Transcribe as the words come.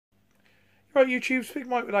Right, YouTube, speaking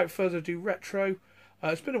Mike without further ado, retro.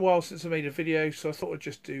 It's been a while since I made a video, so I thought I'd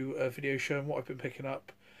just do a video showing what I've been picking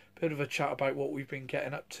up. A bit of a chat about what we've been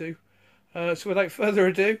getting up to. So without further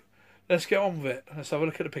ado, let's get on with it. Let's have a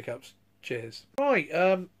look at the pickups. Cheers.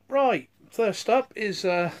 Right. First up is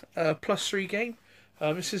a +3 game.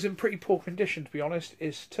 This is in pretty poor condition, to be honest.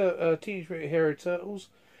 It's Teenage Mutant Hero Turtles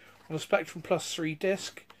on a Spectrum +3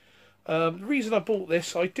 disc. The reason I bought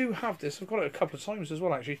this, I do have this. I've got it a couple of times as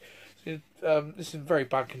well, actually. This is in very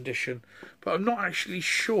bad condition, but I'm not actually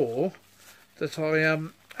sure that I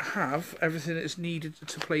have everything that's needed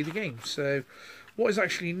to play the game. So what is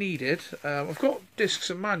actually needed, I've got discs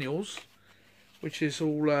and manuals, which is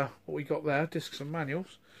all what we got there, discs and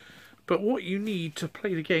manuals. But what you need to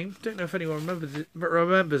play the game, don't know if anyone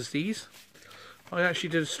remembers these. I actually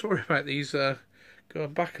did a story about these going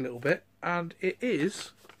back a little bit, and it is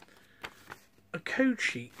a code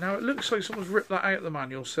sheet. Now it looks like someone's ripped that out of the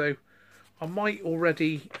manual, so I might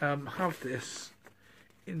already have this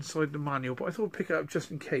inside the manual, but I thought I'd pick it up just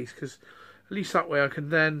in case, because at least that way I can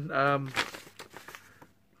then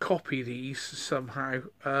copy these somehow.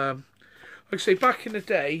 Like I say, back in the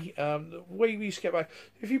day, the way we used to get back,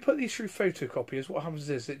 if you put these through photocopiers, what happens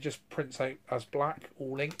is it just prints out as black,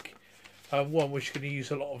 all ink. One, which is going to use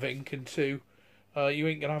a lot of ink, and two, you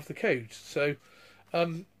ain't going to have the codes. So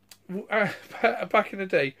back in the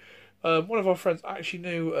day, one of our friends actually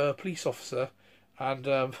knew a police officer,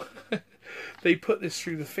 and they put this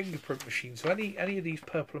through the fingerprint machine. So any of these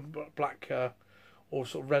purple and black or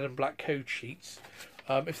sort of red and black code sheets,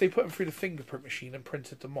 if they put them through the fingerprint machine and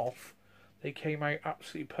printed them off, they came out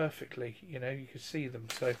absolutely perfectly. You know, you could see them.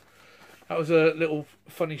 So that was a little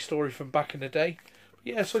funny story from back in the day.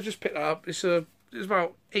 But yeah, so I just picked that up. It's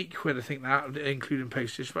about £8, I think, that including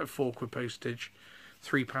postage. About £4 postage,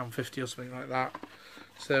 £3.50 or something like that.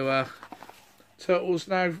 So Turtles,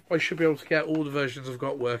 now I should be able to get all the versions I've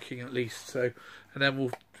got working at least. So, and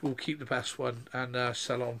then we'll keep the best one and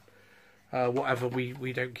sell on whatever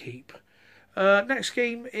we don't keep. Next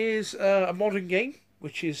game is a modern game,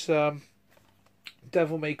 which is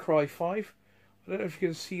Devil May Cry 5. I don't know if you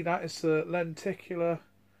can see that. It's a lenticular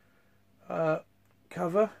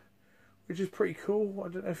cover, which is pretty cool. I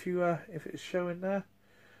don't know if it's showing there,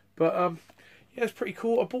 but yeah, it's pretty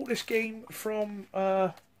cool. I bought this game from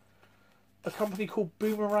a company called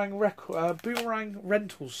Boomerang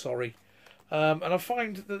Rentals, sorry, and I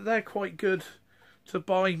find that they're quite good to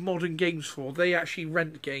buy modern games for. They actually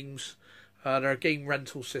rent games. They're a game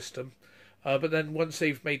rental system, but then once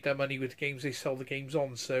they've made their money with the games, they sell the games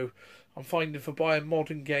on. So I'm finding for buying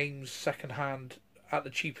modern games second hand at the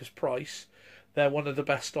cheapest price, they're one of the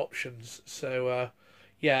best options. So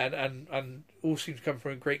yeah, and all seem to come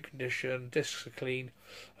from in great condition. Discs are clean,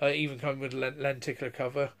 even come with a lenticular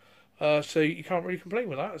cover. So you can't really complain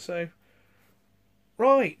with that. So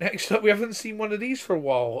right, next up, we haven't seen one of these for a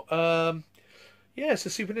while. Yeah, it's a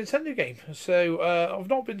Super Nintendo game. So I've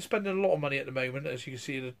not been spending a lot of money at the moment. As you can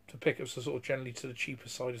see, the pickups are sort of generally to the cheaper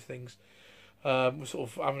side of things. We're sort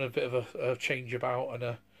of having a bit of a change about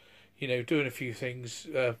and you know, doing a few things,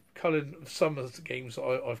 culling some of the games that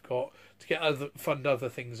I've got to get fund other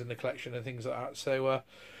things in the collection and things like that. So,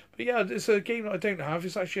 but yeah, it's a game that I don't have.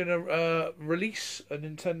 It's actually a Super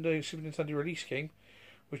Nintendo release game,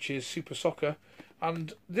 which is Super Soccer,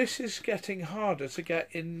 and this is getting harder to get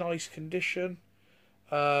in nice condition.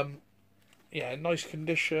 Yeah, nice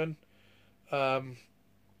condition.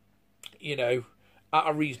 You know, at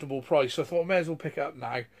a reasonable price. So I thought I may as well pick it up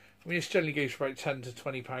now. I mean, it generally goes for about £10 to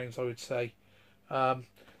 £20, I would say.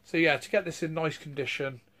 So yeah, to get this in nice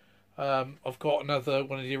condition, I've got another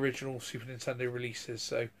one of the original Super Nintendo releases.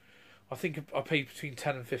 So I think I paid between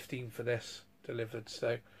 10 and 15 for this delivered.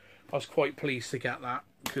 So I was quite pleased to get that,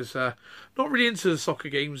 because not really into the soccer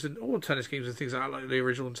games and all tennis games and things like that, like the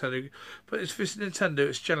original Nintendo. But if it's Nintendo,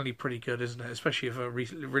 it's generally pretty good, isn't it? Especially if a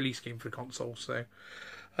release game for the console. So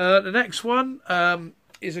the next one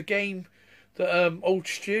is a game that old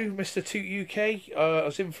Stu, Mr. Toot UK, I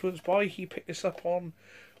was influenced by. He picked this up on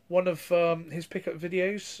one of his pickup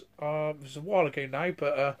videos. It was a while ago now,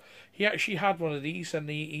 but he actually had one of these and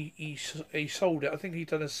he sold it. I think he'd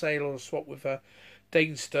done a sale or a swap with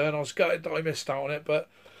Dane Stern. I was gutted that I missed out on it, but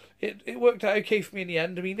it worked out okay for me in the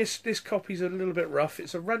end. I mean, this copy's a little bit rough.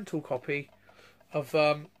 It's a rental copy of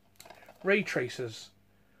Ray Tracers,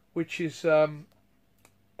 which is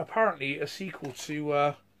apparently a sequel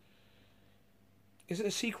to... is it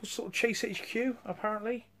a sequel to sort of Chase HQ,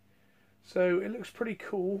 apparently? So it looks pretty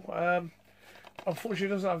cool. Unfortunately,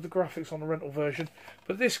 it doesn't have the graphics on the rental version.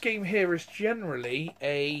 But this game here is generally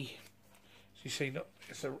as you see,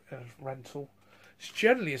 it's a rental. It's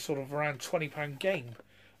generally a sort of around £20 game.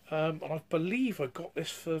 and I believe I got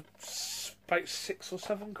this for about £6 or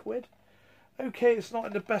 £7. Okay, it's not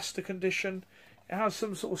in the best of condition. It has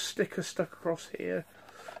some sort of sticker stuck across here,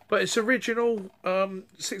 but it's original. £6 or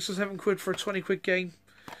 £7 for a £20 game.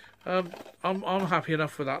 I'm happy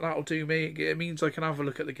enough with that. That'll do me. It means I can have a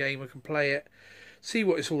look at the game, I can play it, see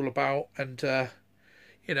what it's all about, and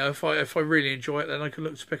you know, if I really enjoy it, then I can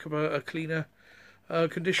look to pick up a cleaner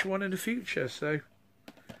condition one in the future. So,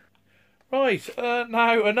 right,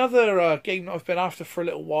 now another game that I've been after for a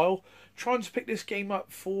little while, trying to pick this game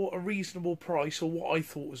up for a reasonable price, or what I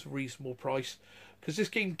thought was a reasonable price, because this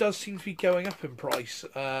game does seem to be going up in price.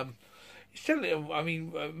 It's generally, I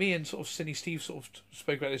mean, me and sort of Cindy Steve sort of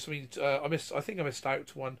spoke about this. I mean, I think I missed out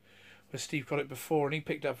to one where Steve got it before, and he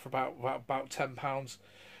picked it up for about £10.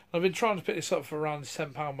 I've been trying to pick this up for around the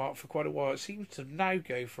 £10 mark for quite a while. It seems to now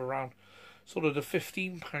go for around sort of the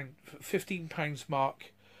 £15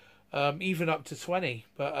 mark, even up to 20.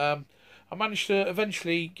 But I managed to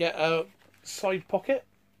eventually get a side pocket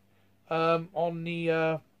on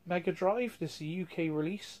the Mega Drive. This is a UK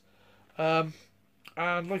release, and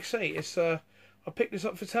like I say, it's I picked this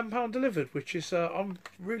up for £10 delivered, which is I'm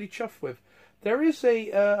really chuffed with. There is a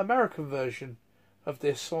American version of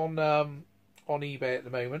this on eBay at the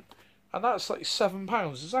moment, and that's like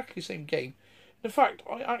 £7. Exactly the same game. In fact,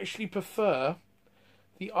 I actually prefer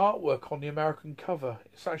the artwork on the American cover.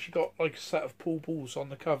 It's actually got like a set of pool balls on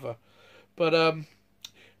the cover, but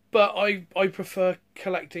I prefer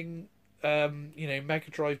collecting you know,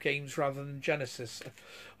 Mega Drive games rather than Genesis.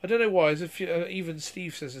 I don't know why. As if even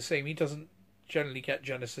Steve says the same. He doesn't generally get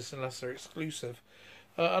Genesis unless they're exclusive,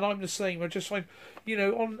 and I'm the same. I just find, you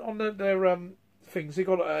know, on their things they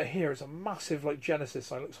got here, it's a massive like Genesis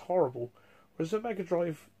sign. It looks horrible, whereas the Mega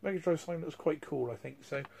Drive sign looks quite cool, I think.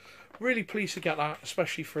 So really pleased to get that,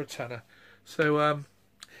 especially for a tenner. So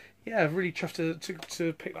yeah, really chuffed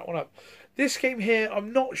to pick that one up. This game here,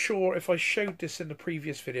 I'm not sure if I showed this in the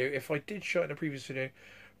previous video. If I did show it in the previous video,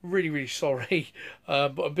 really sorry,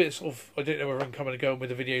 but a bit sort of, I don't know where I'm coming and going with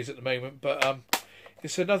the videos at the moment, but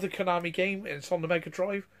it's another Konami game, and it's on the Mega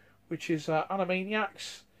Drive, which is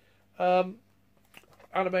Animaniacs.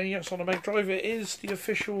 Animaniacs on the Mega Drive. It is the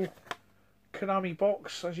official Konami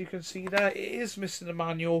box, as you can see there. It is missing the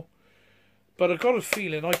manual, but I've got a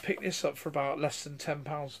feeling I picked this up for about less than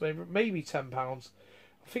 £10, maybe £10.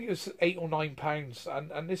 I think it was £8 or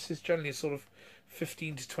 £9, and this is generally a sort of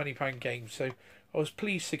 £15 to £20 game. So I was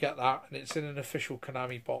pleased to get that, and it's in an official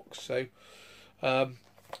Konami box. So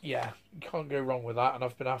yeah, you can't go wrong with that, and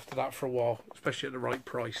I've been after that for a while, especially at the right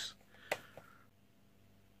price.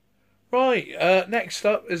 Right, next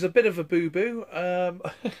up is a bit of a boo-boo. I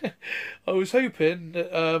was hoping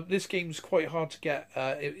that this game's quite hard to get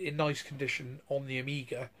in nice condition on the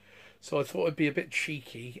Amiga, so I thought I'd be a bit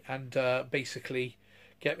cheeky and basically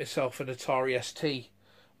get myself an Atari ST,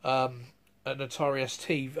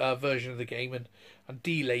 version of the game, and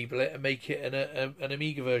delabel it and make it an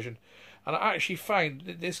Amiga version. And I actually found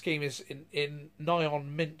that this game is in nigh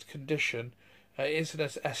on mint condition. It is an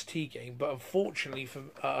ST game, but unfortunately for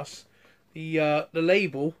us, the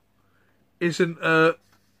label isn't a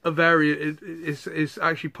variant. It's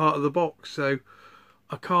actually part of the box, so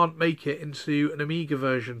I can't make it into an Amiga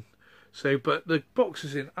version. So, but the box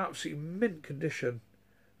is in absolutely mint condition.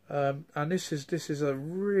 And this is a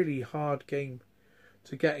really hard game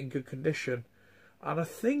to get in good condition, and I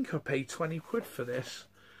think I paid £20 for this.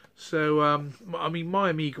 So I mean, my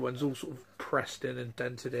Amiga one's all sort of pressed in and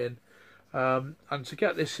dented in, and to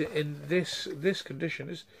get this in this condition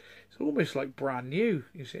is it's almost like brand new.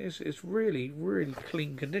 You see, it's really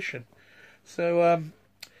clean condition. So a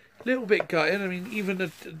little bit gutted. I mean, even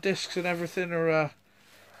the discs and everything are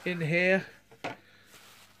in here,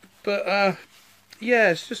 but.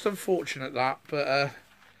 Yeah, it's just unfortunate that, but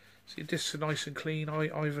see, discs are nice and clean,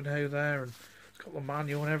 Ivanhoe there, and it's got the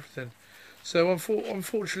manual and everything. So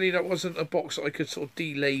unfortunately, that wasn't a box that I could sort of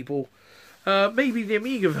delabel. Maybe the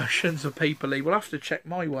Amiga version's a paper label. I'll have to check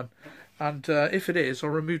my one, and if it is,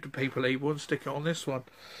 I'll remove the paper label and stick it on this one.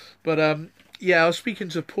 But yeah, I was speaking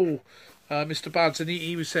to Paul, Mr. Bads, and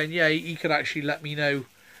he was saying, yeah, he could actually let me know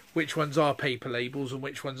which ones are paper labels and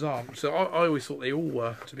which ones aren't. So I always thought they all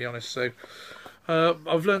were, to be honest. So.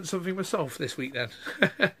 I've learnt something myself this week then.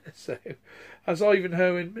 So, as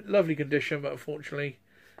Ivanhoe in lovely condition, but unfortunately,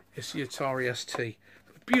 it's the Atari ST.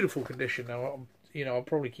 Beautiful condition now. You know, I'll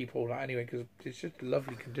probably keep all that anyway because it's just a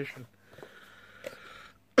lovely condition.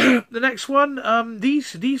 The next one,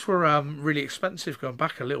 these were really expensive going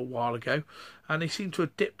back a little while ago, and they seem to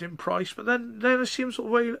have dipped in price. But then I see them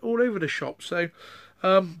sort of all over the shop. So,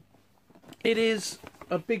 it is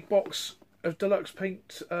a big box of deluxe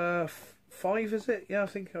paint. 5, is it? Yeah, I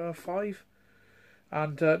think 5.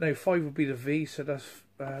 And no, 5 would be the V, so that's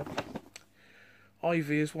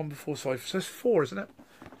IV is 1 before 5. So that's 4, isn't it?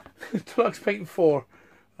 Deluxe Paint 4.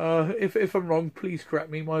 If I'm wrong, please correct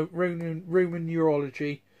me. My Roman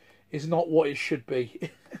neurology is not what it should be.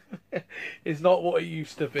 It's not what it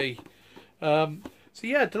used to be. So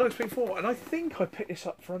yeah, Deluxe Paint 4, and I think I picked this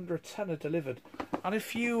up for under a tenner delivered. And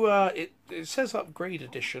if you, it says Upgrade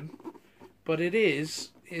Edition, but it's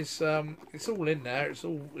all in there. It's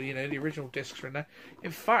all, you know, the original discs are in there.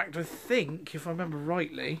 In fact, I think, if I remember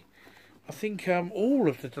rightly, I think all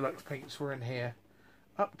of the Deluxe Paints were in here,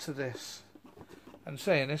 up to this. And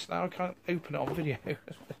saying this now, I can't open it on video.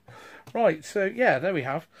 Right, so yeah, there we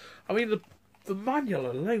have. I mean, the manual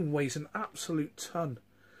alone weighs an absolute ton.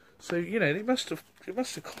 So you know, it must have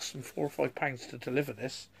cost them £4 or £5 to deliver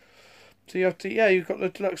this. So you have to, yeah, you've got the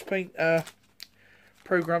Deluxe Paint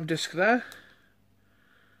program disc there,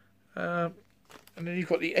 and then you've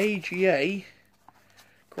got the AGA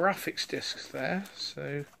graphics discs there.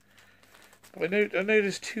 So I know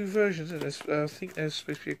there's 2 versions of this. I think there's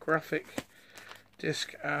supposed to be a graphic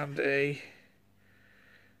disc and a,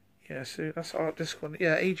 yeah, so that's art disc 1.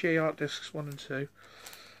 Yeah, AGA art discs 1 and 2.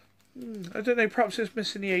 I don't know, perhaps it's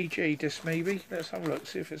missing the AGA disc maybe. Let's have a look,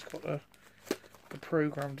 see if it's got a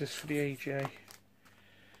program disc for the AGA.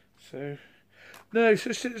 So no,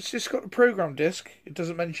 so it's just got the program disc. It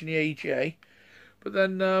doesn't mention the AGA. But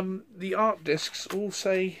then the art discs all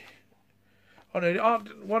say, oh no,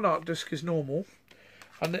 one art disc is normal,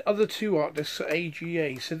 and the other 2 art discs are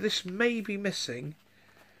AGA. So this may be missing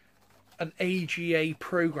an AGA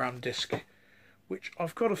program disc, which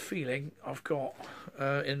I've got a feeling I've got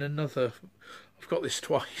in another. I've got this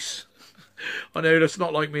twice. I know that's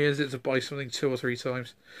not like me, is it, to buy something 2 or 3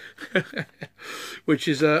 times, which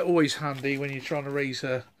is always handy when you're trying to raise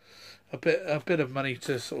a bit of money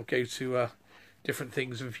to sort of go to different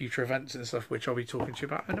things and future events and stuff, which I'll be talking to you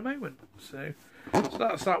about in a moment. So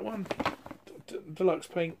that's that one. Deluxe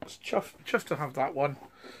Paint. Chuffed to have that one.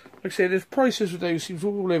 Like I say, the prices of those seems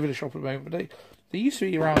all over the shop at the moment. But they used to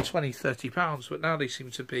be around £20–30, but now they seem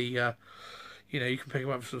to be, you know, you can pick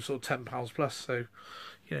them up for sort of £10 plus. So,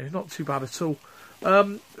 you know, not too bad at all.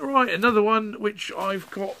 Right, another one which I've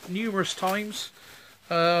got numerous times,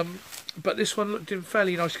 but this one looked in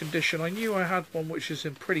fairly nice condition. I knew I had one which is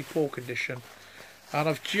in pretty poor condition, and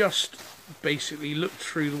I've just basically looked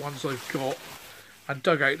through the ones I've got and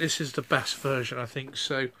dug out. This is the best version, I think.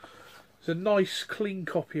 So it's a nice clean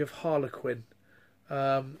copy of Harlequin.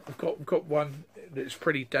 I've got one that's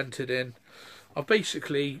pretty dented in. I've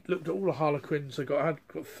basically looked at all the Harlequins I had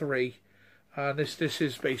got 3, and this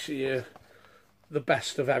is basically the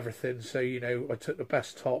best of everything. So, you know, I took the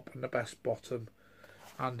best top and the best bottom,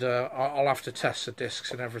 and I'll have to test the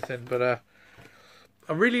discs and everything. But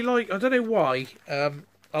I really like, I don't know why,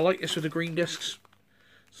 I like this with the green discs.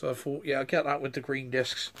 So I thought, yeah, I'll get that with the green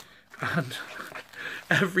discs. And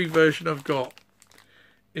every version I've got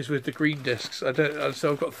is with the green discs. So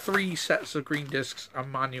I've got 3 sets of green discs and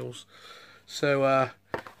manuals. So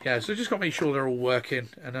yeah, so just got to make sure they're all working,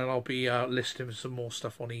 and then I'll be listing some more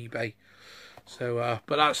stuff on eBay. So,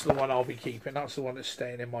 but that's the one I'll be keeping. That's the one that's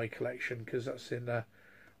staying in my collection, because that's in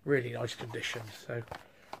really nice condition. So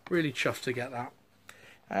really chuffed to get that.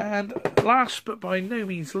 And last but by no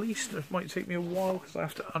means least, it might take me a while because I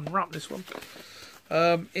have to unwrap this one,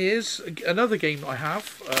 is another game I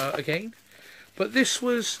have again. But this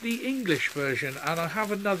was the English version, and I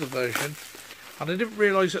have another version, and I didn't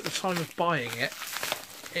realise at the time of buying it,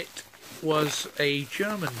 it was a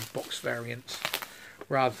German box variant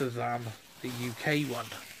rather than the UK one.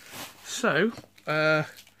 So,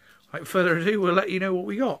 without further ado, we'll let you know what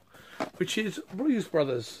we got, which is Blues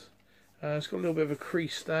Brothers. It's got a little bit of a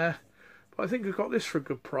crease there, but I think I got this for a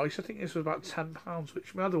good price. I think this was about £10,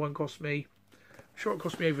 which my other one cost me, I'm sure it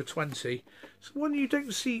cost me over 20. It's one you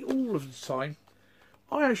don't see all of the time.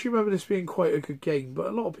 I actually remember this being quite a good game, but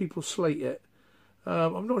a lot of people slate it.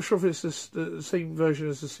 I'm not sure if it's the same version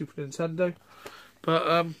as the Super Nintendo,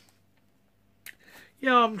 but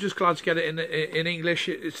yeah, I'm just glad to get it in English.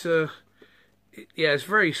 Yeah, it's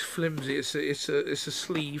very flimsy. It's a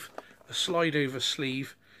sleeve, a slide over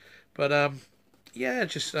sleeve. But yeah,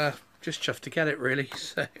 just chuffed to get it really.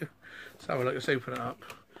 So let's have a look. Let's open it up.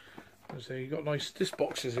 So you got nice. This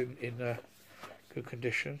box is in good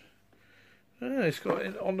condition. It's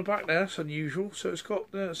got on the back there. It's unusual. So it's got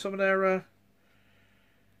some of their.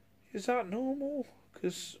 Is that normal?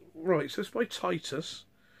 Because right, so it's by Titus.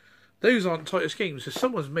 Those aren't Titus games. So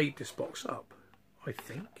someone's made this box up, I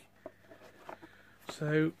think.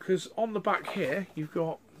 So because on the back here you've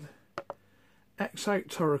got X Out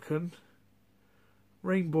Turrican,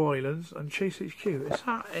 Rainbow Islands and Chase HQ. Is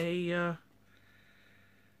that a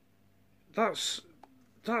that's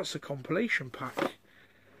a compilation pack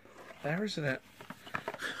there, isn't it?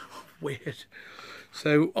 Weird.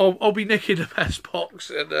 So I'll be nicking the best box,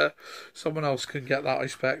 and someone else can get that, I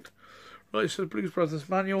expect. Right, so the Blues Brothers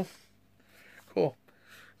manual. Cool.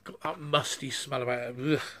 Got that musty smell about it.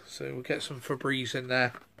 Ugh. So we'll get some Febreze in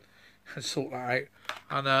there and sort that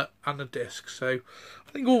out, and the disc. So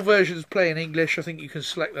I think all versions play in English. I think you can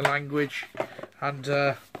select the language, and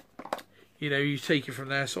you know, you take it from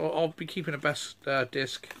there. So I'll be keeping the best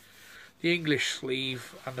disc, the English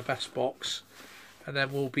sleeve, and the best box, and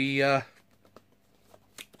then we'll be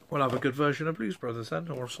we'll have a good version of Blues Brothers then,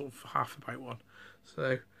 or sort of half about one.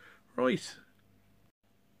 So right.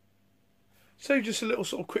 So just a little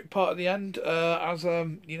sort of quick part at the end, as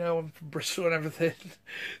you know, I'm from Bristol and everything.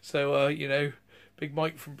 So you know, Big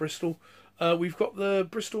Mike from Bristol. We've got the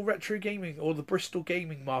Bristol Retro Gaming, or the Bristol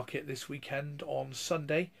Gaming Market, this weekend on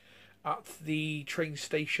Sunday at the train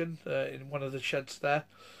station in one of the sheds there.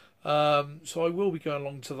 So I will be going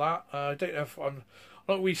along to that. I don't know if I'm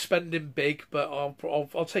not really spending big, but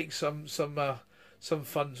I'll take some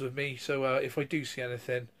funds with me. So if I do see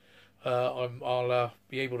anything, I'll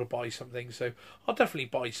be able to buy something. So I'll definitely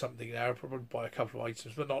buy something there. I'll probably buy a couple of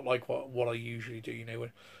items, but not like what I usually do. You know,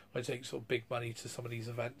 when I take sort of big money to some of these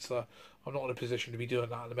events, I'm not in a position to be doing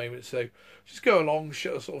that at the moment. So just go along,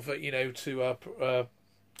 sort of, you know, to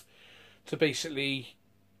basically.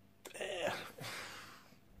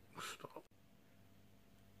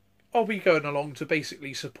 I'll be going along to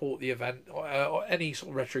basically support the event, or any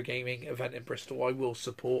sort of retro gaming event in Bristol. I will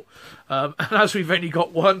support, and as we've only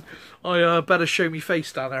got one, I better show me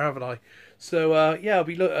face down there, haven't I? So yeah, I'll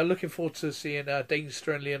be looking forward to seeing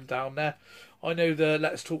Dainster and Liam down there. I know the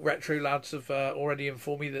Let's Talk Retro lads have already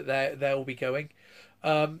informed me that they'll be going.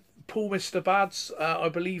 Paul Mr. Bads, I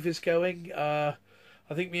believe, is going.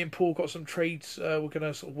 I think me and Paul got some trades we're going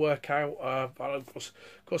to sort of work out. I've got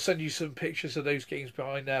to send you some pictures of those games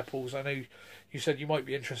behind there, Paul. I know you said you might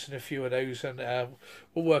be interested in a few of those, and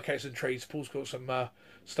we'll work out some trades. Paul's got some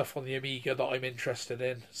stuff on the Amiga that I'm interested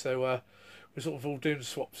in. So we're sort of all doing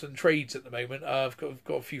swaps and trades at the moment. I've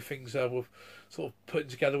got a few things we're sort of putting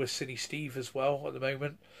together with Cine Steve as well at the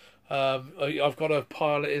moment. I've got a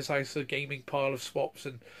pile at his house, a gaming pile of swaps,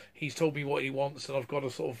 and he's told me what he wants, and I've got to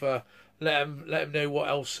sort of let him know what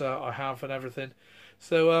else I have and everything.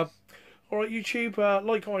 So all right, YouTube,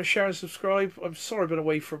 like, comment, share, and subscribe. I'm sorry I've been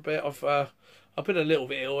away for a bit. I've been a little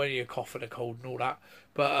bit ill, only a cough and a cold and all that,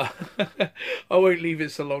 but I won't leave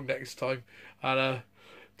it so long next time, and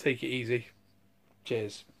take it easy.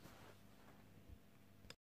 Cheers.